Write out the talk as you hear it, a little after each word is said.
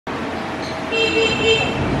Good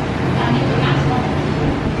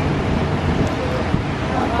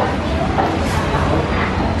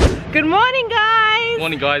morning, guys!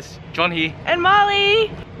 Morning, guys. John here. And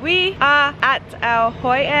Molly! We are at our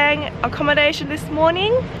Hoi An accommodation this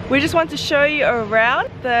morning. We just want to show you around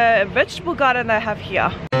the vegetable garden they have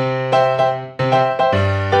here.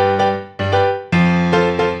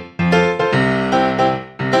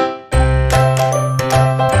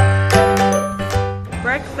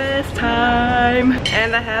 Breakfast time!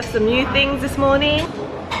 And I have some new things this morning.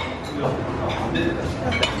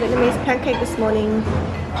 Vietnamese pancake this morning.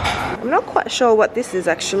 I'm not quite sure what this is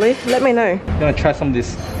actually. Let me know. I'm gonna try some of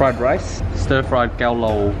this fried rice, stir-fried gao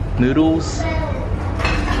lo noodles.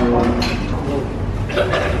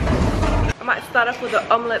 I might start off with an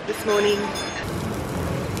omelette this morning.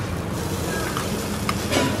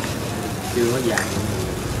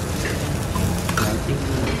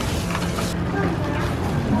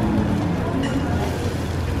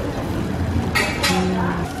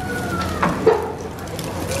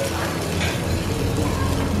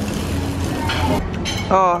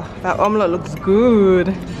 Oh, that omelette looks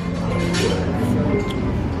good.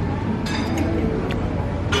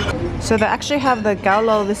 So they actually have the gao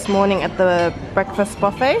lo this morning at the breakfast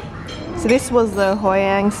buffet. So this was the Hoi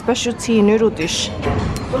An specialty noodle dish.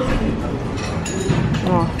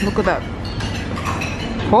 Oh, look at that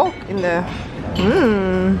pork in there.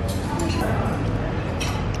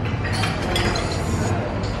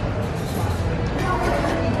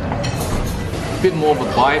 Bit more of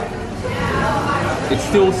a bite. It's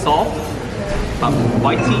still soft, but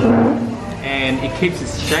bitey, and it keeps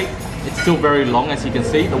its shape. It's still very long, as you can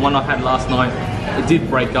see. The one I had last night, it did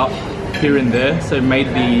break up here and there, so it made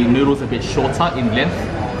the noodles a bit shorter in length.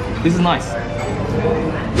 This is nice.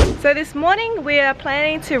 So this morning we are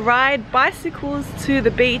planning to ride bicycles to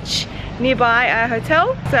the beach nearby our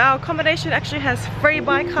hotel. So our accommodation actually has free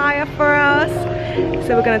bike hire for us.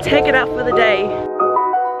 So we're going to take it out for the day.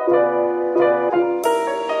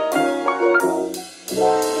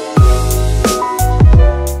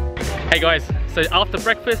 Hey guys, so after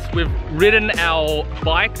breakfast we've ridden our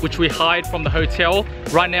bike which we hired from the hotel.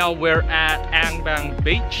 Right now we're at An Bang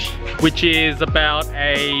Beach, which is about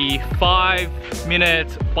a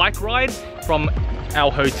 5-minute bike ride from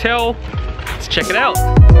our hotel. Let's check it out.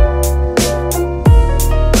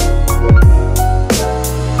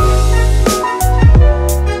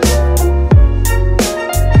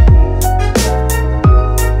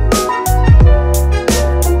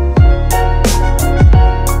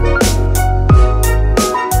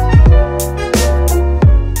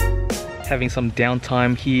 Having some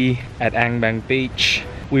downtime here at An Bang Beach.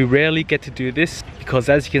 We rarely get to do this because,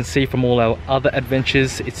 as you can see from all our other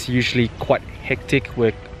adventures, it's usually quite hectic.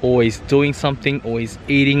 We're always doing something, always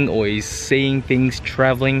eating, always seeing things,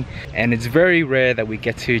 traveling, and it's very rare that we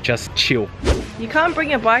get to just chill. You can't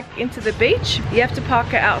bring your bike into the beach. You have to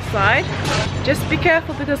park it outside. Just be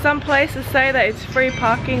careful because some places say that it's free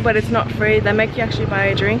parking, but it's not free. They make you actually buy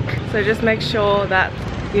a drink. So just make sure that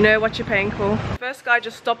you know what you're paying for. The first guy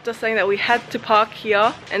just stopped us saying that we had to park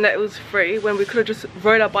here and that it was free when we could have just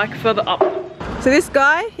rode our bike further up. So this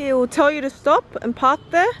guy, he will tell you to stop and park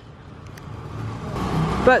there.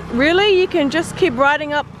 But really, you can just keep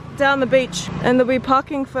riding up down the beach and there'll be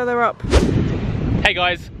parking further up. Hey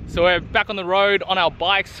guys, so we're back on the road on our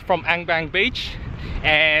bikes from An Bang Beach,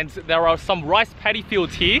 and there are some rice paddy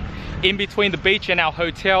fields here in between the beach and our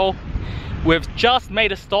hotel. We've just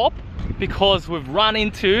made a stop because we've run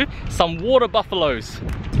into some water buffaloes.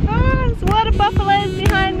 Oh, there's water buffaloes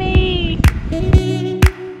behind me!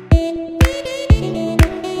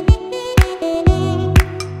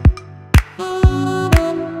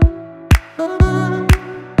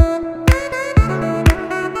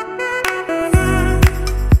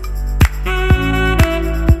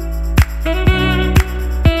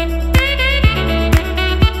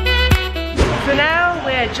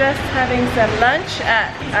 Just having some lunch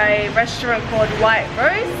at a restaurant called White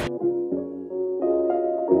Rose.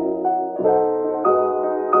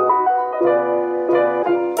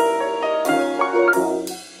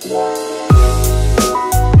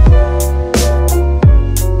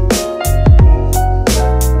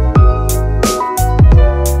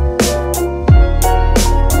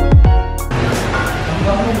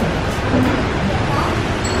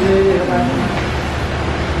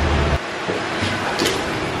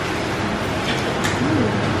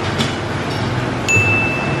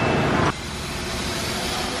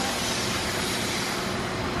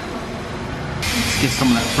 Get some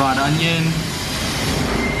of that fried onion,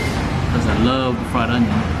 because I love the fried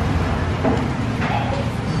onion.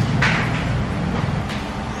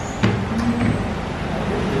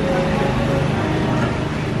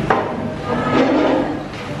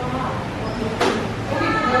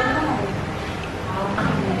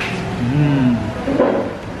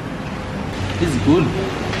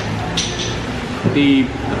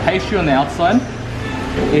 pastry on the outside.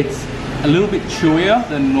 It's a little bit chewier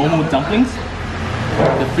than normal dumplings.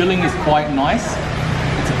 The filling is quite nice.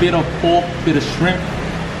 It's a bit of pork, bit of shrimp.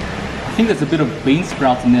 I think there's a bit of bean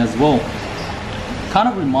sprouts in there as well. Kind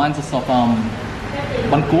of reminds us of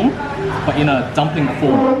banh kum, but in a dumpling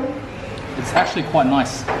form. It's actually quite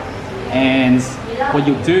nice. And what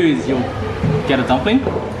you'll do is you'll get a dumpling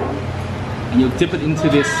and you'll dip it into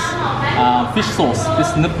this fish sauce,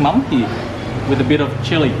 this nước mắm here, with a bit of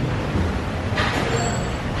chili.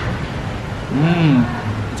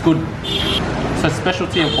 It's good. It's a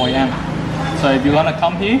specialty of Hoi An. So if you're gonna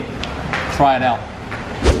come here, try it out.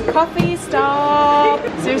 Coffee stop!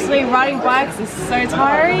 Seriously, riding bikes is so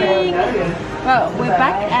tiring. Well, we're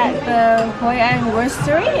back at the Hoi An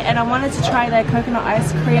roastery and I wanted to try their coconut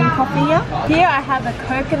ice cream coffee here. Here I have a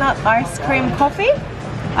coconut ice cream coffee.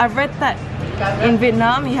 I've read that in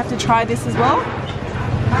Vietnam you have to try this as well.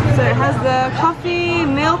 So it has the coffee,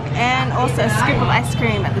 milk and also a scoop of ice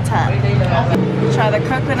cream at the top. Try the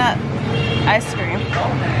coconut ice cream.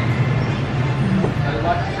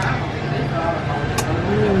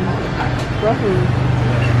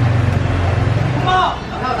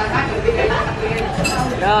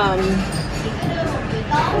 Yum.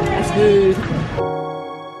 That's good.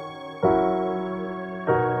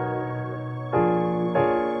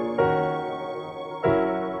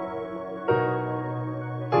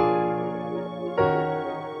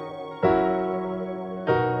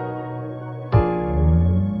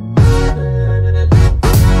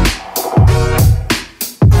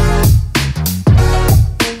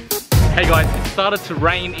 Hey guys, it started to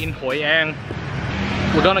rain in Hoi An.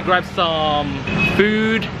 We're gonna grab some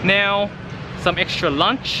food now, some extra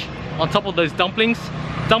lunch on top of those dumplings.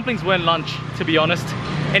 Dumplings weren't lunch, to be honest.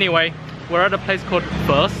 Anyway, we're at a place called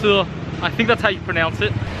Pho Xua. I think that's how you pronounce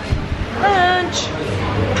it. Lunch!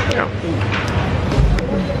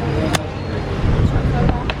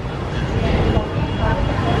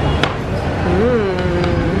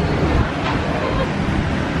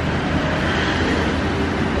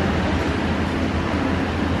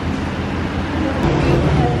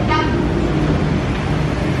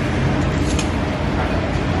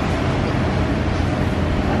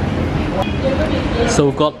 So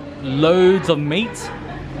we've got loads of meat,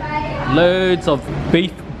 loads of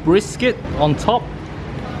beef brisket on top,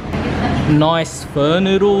 nice pho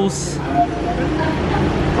noodles,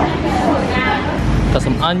 got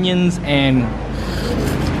some onions and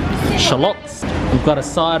shallots. We've got a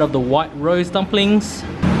side of the white rose dumplings.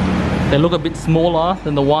 They look a bit smaller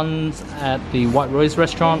than the ones at the White Rose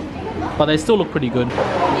restaurant, but they still look pretty good.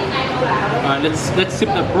 Alright, let's sip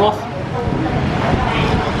the broth.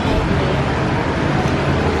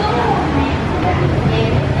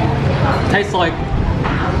 Tastes like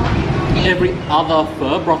every other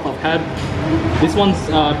pho broth I've had. This one's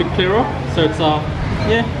a bit clearer, so it's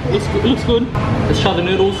yeah, it looks good. Let's try the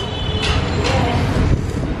noodles.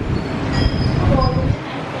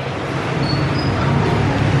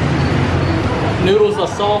 Noodles are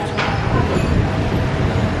soft.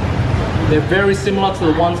 They're very similar to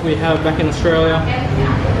the ones we have back in Australia.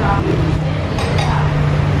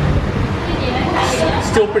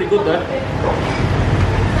 Still pretty good though.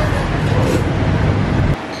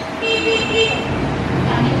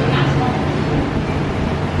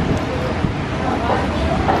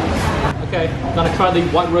 Okay, I'm gonna try the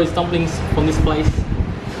white rose dumplings from this place.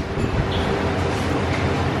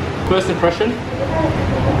 First impression,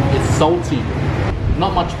 it's salty.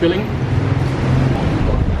 Not much filling.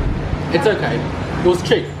 It's okay. It was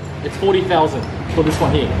cheap. It's 40,000 for this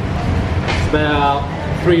one here. It's about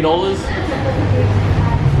 $3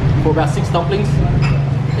 for about 6 dumplings.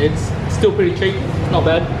 It's still pretty cheap. It's not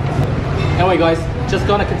bad. Anyway guys, just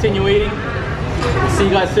gonna continue eating. See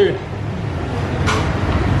you guys soon.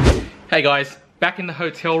 Hey guys, back in the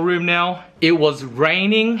hotel room now. It was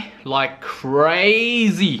raining like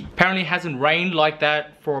crazy. Apparently it hasn't rained like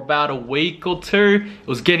that for about a week or two. It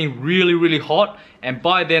was getting really hot, and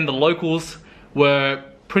by then the locals were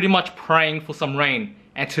pretty much praying for some rain.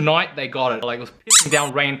 And tonight they got it. Like, it was pissing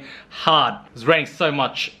down rain hard. It was raining so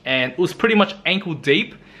much, and it was pretty much ankle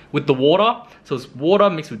deep with the water. So it's water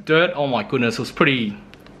mixed with dirt. Oh my goodness, it's pretty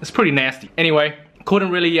nasty. Anyway,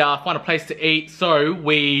 couldn't really find a place to eat, so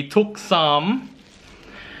we took some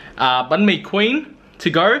Banh Mi Khanh to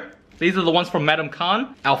go. These are the ones from Madam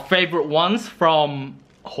Khan, our favorite ones from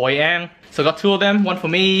Hoi An. So I got 2 of them, one for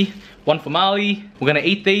me, one for Mali. We're gonna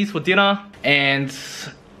eat these for dinner, and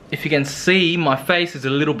if you can see, my face is a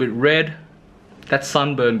little bit red. That's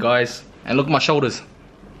sunburn, guys. And look at my shoulders.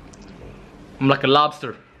 I'm like a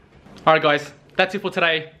lobster. Alright guys, that's it for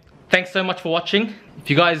today. Thanks so much for watching. If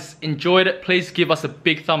you guys enjoyed it, please give us a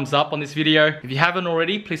big thumbs up on this video. If you haven't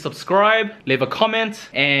already, please subscribe, leave a comment,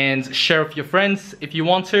 and share with your friends if you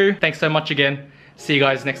want to. Thanks so much again. See you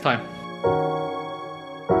guys next time.